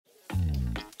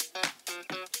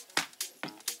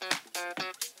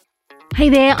Hey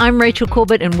there, I'm Rachel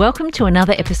Corbett and welcome to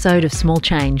another episode of Small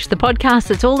Change, the podcast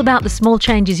that's all about the small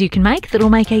changes you can make that'll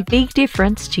make a big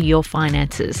difference to your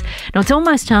finances. Now it's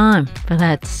almost time for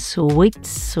that sweet,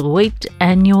 sweet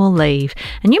annual leave.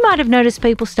 And you might have noticed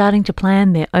people starting to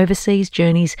plan their overseas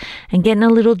journeys and getting a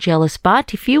little jealous.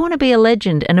 But if you want to be a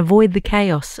legend and avoid the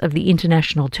chaos of the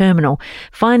international terminal,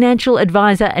 financial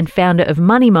advisor and founder of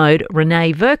Money Mode,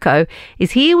 Renee Vercoe,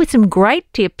 is here with some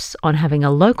great tips on having a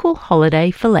local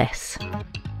holiday for less.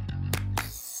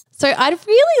 So I'd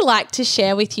really like to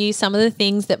share with you some of the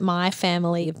things that my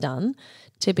family have done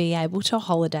to be able to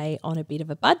holiday on a bit of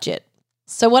a budget.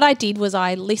 So what I did was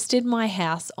I listed my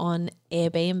house on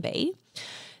Airbnb.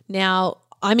 Now,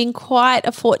 I'm in quite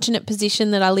a fortunate position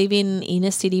that I live in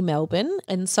inner city Melbourne.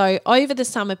 And so over the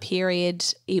summer period,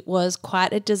 it was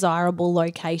quite a desirable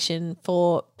location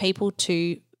for people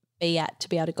to be at to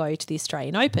be able to go to the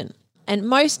Australian Open. And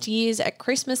most years at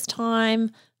Christmas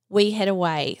time, we head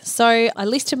away. So I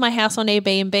listed my house on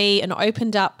Airbnb and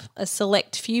opened up a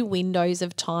select few windows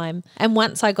of time. And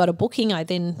once I got a booking, I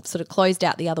then sort of closed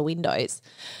out the other windows.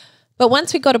 But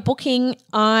once we got a booking,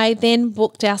 I then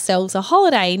booked ourselves a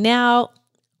holiday. Now,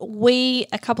 we,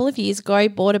 a couple of years ago,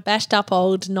 bought a bashed up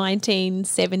old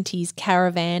 1970s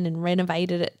caravan and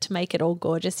renovated it to make it all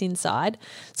gorgeous inside.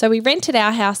 So we rented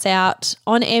our house out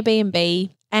on Airbnb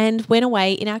and went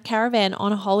away in our caravan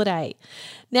on a holiday.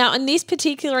 Now, on this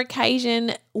particular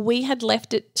occasion, we had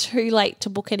left it too late to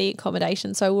book any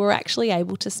accommodation, so we were actually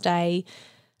able to stay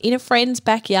in a friend's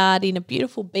backyard in a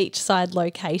beautiful beachside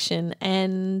location,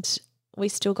 and we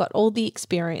still got all the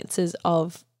experiences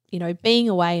of, you know, being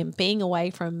away and being away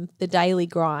from the daily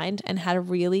grind, and had a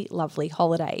really lovely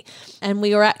holiday. And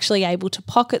we were actually able to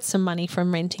pocket some money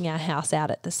from renting our house out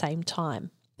at the same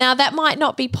time. Now, that might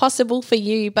not be possible for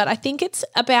you, but I think it's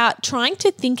about trying to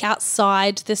think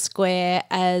outside the square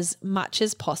as much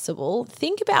as possible.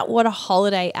 Think about what a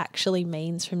holiday actually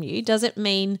means from you. Does it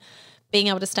mean being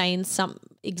able to stay in some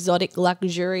exotic,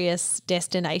 luxurious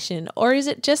destination, or is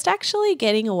it just actually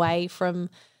getting away from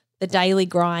the daily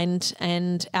grind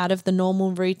and out of the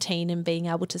normal routine and being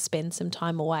able to spend some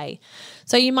time away?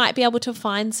 So you might be able to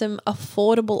find some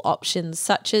affordable options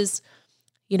such as,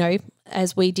 you know,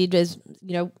 as we did, as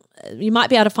you know, you might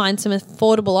be able to find some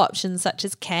affordable options such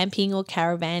as camping or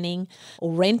caravanning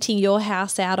or renting your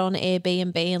house out on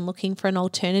Airbnb and looking for an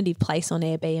alternative place on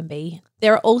Airbnb.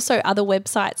 There are also other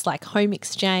websites like Home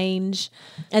Exchange,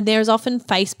 and there's often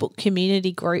Facebook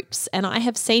community groups. And I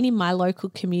have seen in my local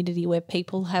community where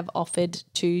people have offered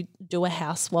to do a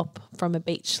house swap from a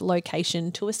beach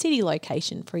location to a city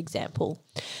location, for example.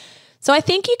 So I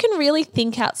think you can really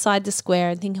think outside the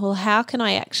square and think, well, how can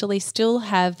I actually still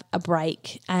have a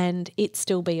break and it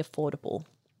still be affordable?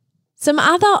 Some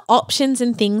other options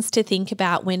and things to think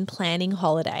about when planning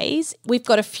holidays. We've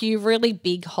got a few really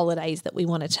big holidays that we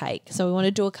want to take. So we want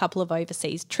to do a couple of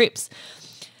overseas trips.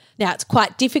 Now, it's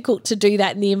quite difficult to do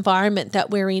that in the environment that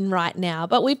we're in right now,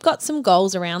 but we've got some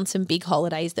goals around some big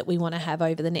holidays that we want to have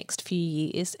over the next few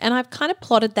years. And I've kind of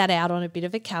plotted that out on a bit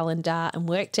of a calendar and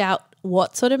worked out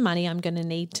what sort of money I'm going to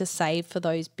need to save for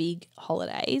those big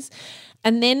holidays.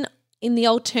 And then in the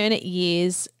alternate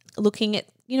years, looking at,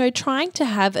 you know, trying to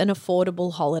have an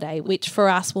affordable holiday, which for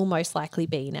us will most likely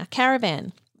be in our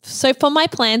caravan. So for my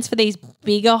plans for these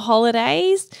bigger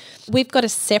holidays, we've got a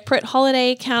separate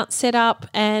holiday account set up,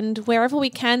 and wherever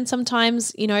we can,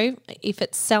 sometimes, you know, if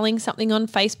it's selling something on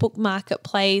Facebook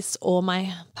Marketplace or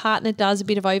my partner does a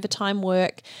bit of overtime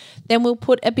work, then we'll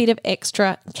put a bit of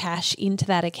extra cash into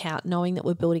that account knowing that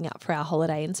we're building up for our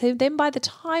holiday. And so then by the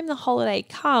time the holiday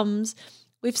comes,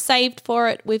 we've saved for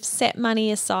it, we've set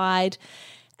money aside,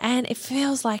 and it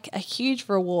feels like a huge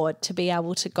reward to be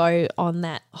able to go on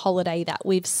that holiday that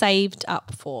we've saved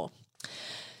up for.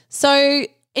 So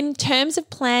in terms of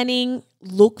planning,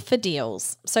 look for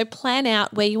deals. So plan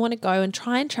out where you want to go and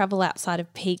try and travel outside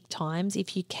of peak times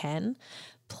if you can.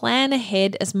 Plan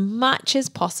ahead as much as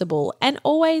possible and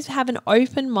always have an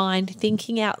open mind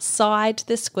thinking outside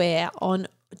the square on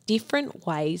different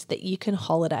ways that you can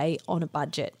holiday on a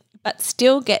budget, but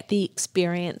still get the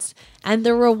experience and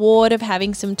the reward of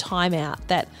having some time out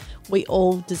that we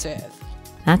all deserve.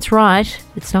 That's right.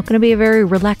 It's not going to be a very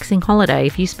relaxing holiday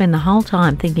if you spend the whole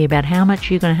time thinking about how much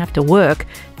you're going to have to work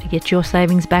to get your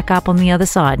savings back up on the other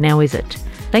side, now is it?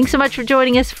 Thanks so much for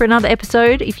joining us for another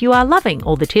episode. If you are loving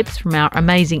all the tips from our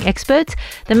amazing experts,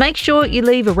 then make sure you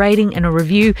leave a rating and a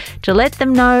review to let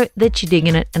them know that you're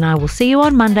digging it. And I will see you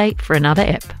on Monday for another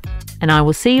ep.